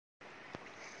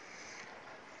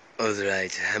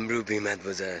All right हाम्रो भीमाद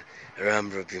बजार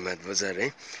राम्रो भीमाद बजार है।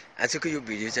 आजको यो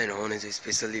भिडियो चाहिँ रहने चाहिँ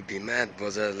स्पेसली भीमाद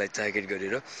बजारलाई टार्गेट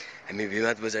गरेर हामी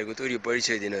भीमाद बजारको थोरै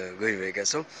परिचय दिन गइरहेका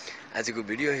छौँ। आजको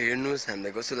भिडियो हेर्नुहोस्, हामीलाई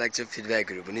कस्तो लाग्छ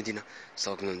फिडब्याकहरू पनि दिन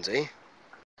सक्नुहुन्छ है।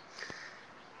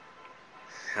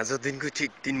 आज दिनको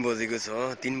ठिक 3 बजेको छ।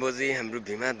 3 बजे हाम्रो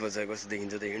भीमाद बजार कस्तो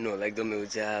देखिन्छ त हेर्नु होला, एकदमै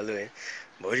उज्यालो है।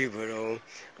 भरिभर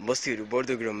बस्तीहरू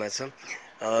बढ्दो क्रममा छ।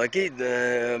 केही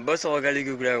वर्ष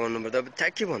अगाडिको कुरा गर्नुपर्दा अब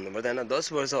ठ्याक्कै भन्नु पर्दैन, 10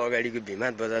 वर्ष अगाडिको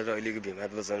भीमाद बजार र अहिलेको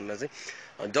भीमाद बजारमा चाहिँ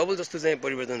डबल जस्तो चाहिँ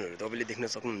परिवर्तनहरू तपाईँले देख्न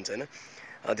सक्नुहुन्छ होइन।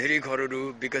 धेरै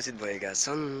घरहरू विकसित भएका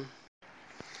छन्।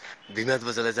 भीमाद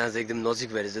बजारलाई जहाँ चाहिँ एकदम नजिक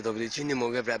भएर चाहिँ तपाईँले चिन्ने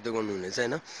मौका प्राप्त गर्नुहुनेछ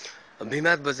होइन।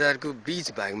 भीमाद बजारको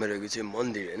बीच भागमा रहेको चाहिँ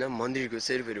मन्दिर होइन। मन्दिरको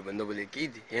सेल्फहरू पनि तपाईँले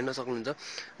केही हेर्न सक्नुहुन्छ,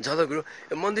 झलकहरू।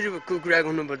 मन्दिरको कुरा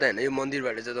गर्नुपर्दा होइन, यो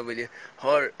मन्दिरबाट चाहिँ तपाईँले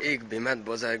हर एक भीमाद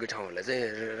बजारको ठाउँहरूलाई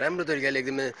चाहिँ राम्रो तरिकाले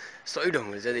एकदमै सही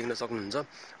ढङ्गले चाहिँ देख्न सक्नुहुन्छ।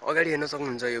 अगाडि हेर्न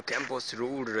सक्नुहुन्छ यो क्याम्पस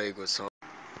रोड रहेको छ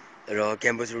र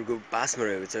क्याम्पस रोडको पासमा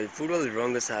रहेको छ फुटबल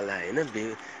रङ्गशाला होइन।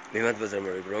 भीमाद बजारमा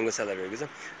रहेको रङ्गशाला रहेको छ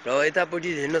र यतापट्टि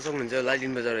हेर्न सक्नुहुन्छ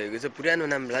लालटिन बजार रहेको छ। पुरानो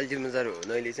नाम लालटिन बजार हो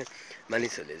भने अहिले चाहिँ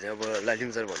मानिसहरूले चाहिँ अब लालटिन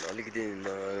बजार भन्नु अलिकति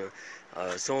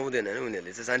सुहाउँदैन होइन।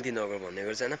 उनीहरूले चाहिँ शान्तिनगर भन्ने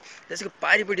गर्छ होइन। त्यसको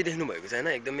पारिपट्टि देख्नुभएको छ होइन,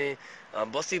 एकदमै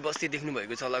बस्ती बस्ती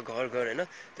देख्नुभएको छ होला, घर घर होइन।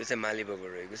 त्यो चाहिँ मालीबगर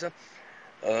रहेको छ।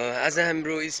 आज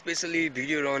हाम्रो स्पेसली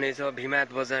भिडियो रहनेछ भीमाद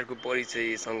बजारको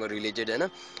परिचयसँग रिलेटेड होइन।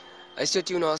 यस्तो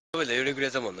ट्युन सबैलाई एउटा कुरा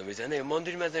चाहिँ भन्नु बिर्सेँ होइन। यो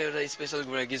मन्दिरमा चाहिँ एउटा स्पेसल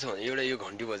कुरा के छ भने एउटा यो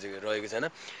घन्टी बजेको रहेको छ होइन।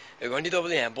 यो घन्टी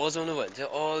तपाईँले यहाँ बजाउनु भयो भने चाहिँ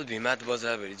अल भीमाद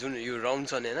बजारभरि जुन यो राउन्ड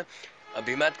छ नि होइन,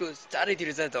 भीमादको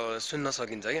चारैतिर चाहिँ सुन्न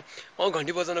सकिन्छ क्या।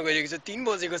 घन्टी बजाउन गइरहेको छ, 3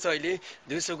 बजेको छ अहिले,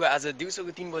 आज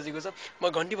दिउँसोको 3 बजेको छ। म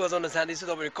घन्टी बजाउन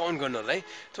जाँदैछु, तपाईँले काउन्ट गर्नु होला है।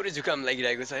 थोरै जुकाम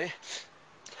लागिरहेको छ है,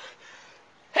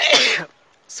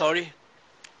 सरी।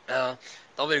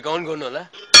 तपाईँहरू काउन्ट गर्नु होला।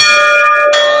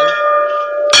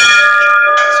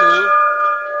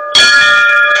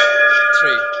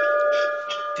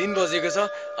 3 बजेको छ,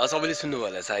 सबैले सुन्नुभयो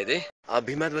होला सायद है।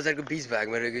 भीमाद बजारको बीच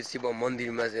भागमा रहेको शिव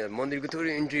मन्दिरमा मन्दिरको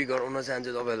थोरै इन्ट्री गराउन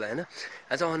चाहन्छु तपाईँहरूलाई होइन।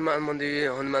 आज हनुमान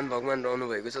मन्दिर, हनुमान भगवान् रहनु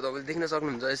भएको छ, तपाईँले देख्न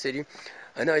सक्नुहुन्छ यसरी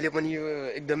होइन। अहिले पनि यो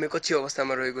एकदमै कच्ची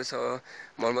अवस्थामा रहेको छ,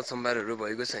 मर्मत सम्भारहरू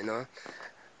भएको छैन।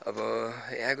 अब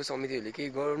यहाँको समितिहरूले केही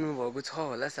गर्नुभएको छ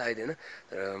होला सायद होइन,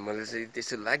 तर मलाई चाहिँ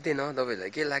त्यस्तो लाग्दैन।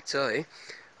 तपाईँहरूलाई के लाग्छ है?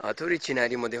 थोरै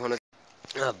चिनारी म देखाउन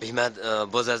भीमाद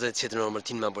बजार चाहिँ क्षेत्र नम्बर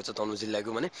 3 मा पर्छ, तनहुँ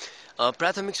जिल्लाको भने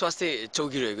प्राथमिक स्वास्थ्य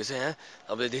चौकी रहेको छ यहाँ।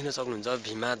 तपाईँले देख्न सक्नुहुन्छ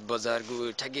भीमाद बजारको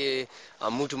ठ्याक्कै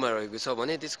मुटुमा रहेको छ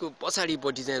भने त्यसको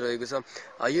पछाडिपट्टि चाहिँ रहेको छ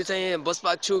यो चाहिँ बस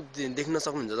पार्क चोक देख्न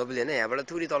सक्नुहुन्छ तपाईँले होइन। यहाँबाट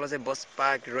थोरै तल चाहिँ बस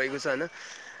पार्क रहेको छ होइन।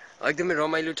 एकदमै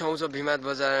रमाइलो ठाउँ छ भीमाद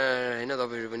बजार होइन।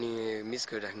 तपाईँहरू पनि मिस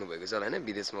गरिराख्नु भएको छ होला होइन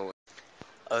विदेशमा।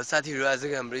 साथीहरू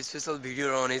आजको हाम्रो स्पेसल भिडियो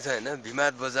रहनेछ होइन,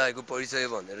 भीमाद बजारको परिचय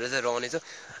भनेर चाहिँ रहनेछ।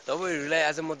 तपाईँहरूलाई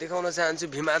आज म देखाउन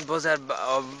चाहन्छु भीमाद बजार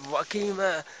वाकैमा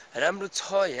राम्रो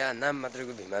छ या नाम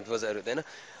मात्रको भीमाद बजार हुँदैन।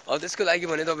 त्यसको लागि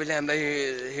भने तपाईँले हामीलाई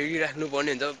हेरिराख्नु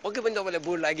पर्ने हुन्छ। पक्कै पनि तपाईँलाई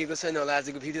बोर लागेको छैन होला,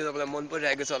 आजको भिडियो तपाईँलाई मन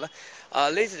परिरहेको छ होला।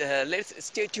 लेट्स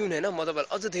स्टे ट्युन होइन। म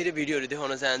तपाईँलाई अझ धेरै भिडियोहरू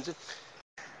देखाउन चाहन्छु।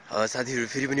 साथीहरू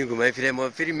फेरि पनि घुमाइ फिराइ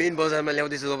म फेरि मेन बजारमा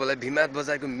ल्याउँदैछु तपाईँलाई। भीमाद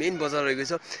बजारको मेन बजार रहेको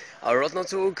छ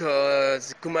रत्नचोक,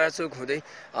 कुमार चोक हुँदै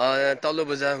तल्लो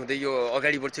बजार हुँदै यो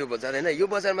अगाडि बढ्छ यो बजार होइन। यो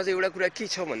बजारमा चाहिँ एउटा कुरा के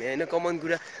छ भने होइन, कमन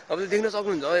कुरा तपाईँले देख्न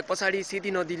सक्नुहुन्छ पछाडि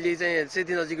सेती नदीले चाहिँ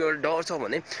सेती नदीको एउटा डर छ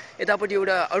भने यतापट्टि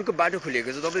एउटा अर्को बाटो खुलेको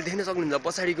छ, तपाईँले देख्न सक्नुहुन्छ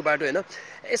पछाडिको बाटो होइन।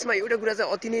 यसमा एउटा कुरा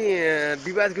चाहिँ अति नै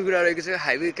विवादको कुरा रहेको छ,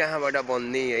 हाइवे कहाँबाट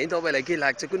बन्ने है। तपाईँलाई के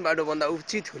लाग्छ, कुन बाटो बन्दा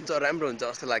उचित हुन्छ, राम्रो हुन्छ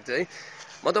जस्तो लाग्छ है?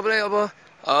 म तपाईँलाई अब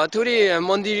थोरै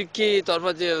मन्दिरतर्फ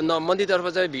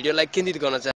चाहिँ भिडियोलाई केन्द्रित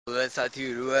गर्न चाहन्छु।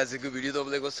 साथीहरू आजको भिडियो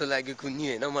तपाईँलाई कस्तो लाग्यो कुन्नी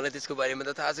होइन, मलाई त्यसको बारेमा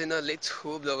त थाहा छैन। लेट्स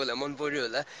होप तपाईँलाई मन पर्यो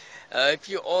होला। If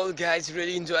you all guys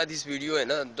really enjoy this video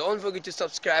होइन, don't forget to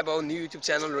subscribe our new YouTube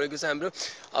channel रहेको छ हाम्रो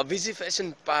बिजी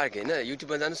फेसन पार्क होइन।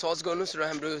 युट्युबमा जानु सर्च गर्नुहोस् र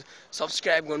हाम्रो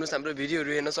सब्सक्राइब गर्नुहोस्, हाम्रो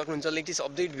भिडियोहरू हेर्न सक्नुहुन्छ, लेटेस्ट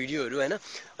अपडेट भिडियोहरू होइन।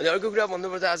 अनि अर्को कुरा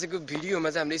भन्नुपर्दा आजको भिडियोमा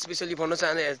चाहिँ हामीले स्पेसली भन्न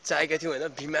चाहेका थियौँ होइन,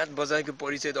 भीमाद बजारको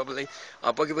परिचय तपाईँलाई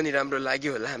पक्कै पनि राम्रो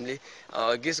लाग्यो होला, हामीले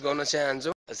गेस गर्न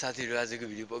चाहन्छौँ। साथीहरू आजको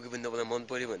भिडियो पक्कै पनि तपाईँलाई मन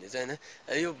पऱ्यो भने चाहिँ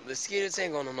होइन यो सेयर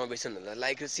चाहिँ गर्न नबिर्सनु होला,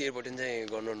 लाइक र सेयर बटन चाहिँ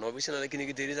गर्न नबिर्सनु होला।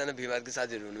 किनकि धेरैजना भीमादको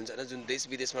साथीहरू हुनुहुन्छ होइन, जुन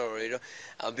देश विदेशमा रहेर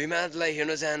भीमादलाई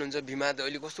हेर्न चाहनुहुन्छ, भीमाद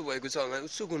अहिले कस्तो भएको छ होला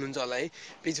उत्सुक हुनुहुन्छ होला है।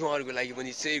 प्लिज उहाँहरूको लागि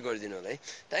पनि सेयर गरिदिनु होला है।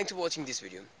 Thanks for watching this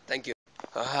video, thank you.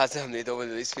 आज हामीले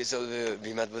तपाईँले स्पेसल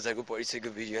भीमाद बजारको परिचयको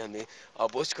भिडियो हामीले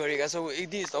पोस्ट गरेका छौँ।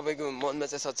 यदि तपाईँको मनमा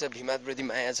चाहिँ सच्चा भीमादप्रति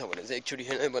माया छ भने चाहिँ एकचोटि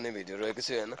हेर्नै पर्ने भिडियो रहेको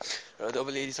छ होइन। र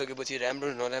तपाईँले हेरिसकेपछि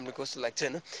राम्रो नराम्रो कस्तो लाग्छ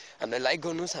होइन, हामीलाई लाइक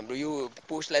गर्नुहोस्, हाम्रो यो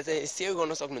पोस्टलाई चाहिँ सेयर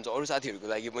गर्न सक्नुहुन्छ अरू साथीहरूको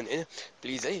लागि पनि होइन।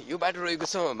 प्लिज है, यो बाटो रहेको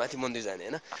छ माथि मन्दिर जाने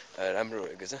होइन, राम्रो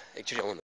रहेको छ, एकचोटि आउनु।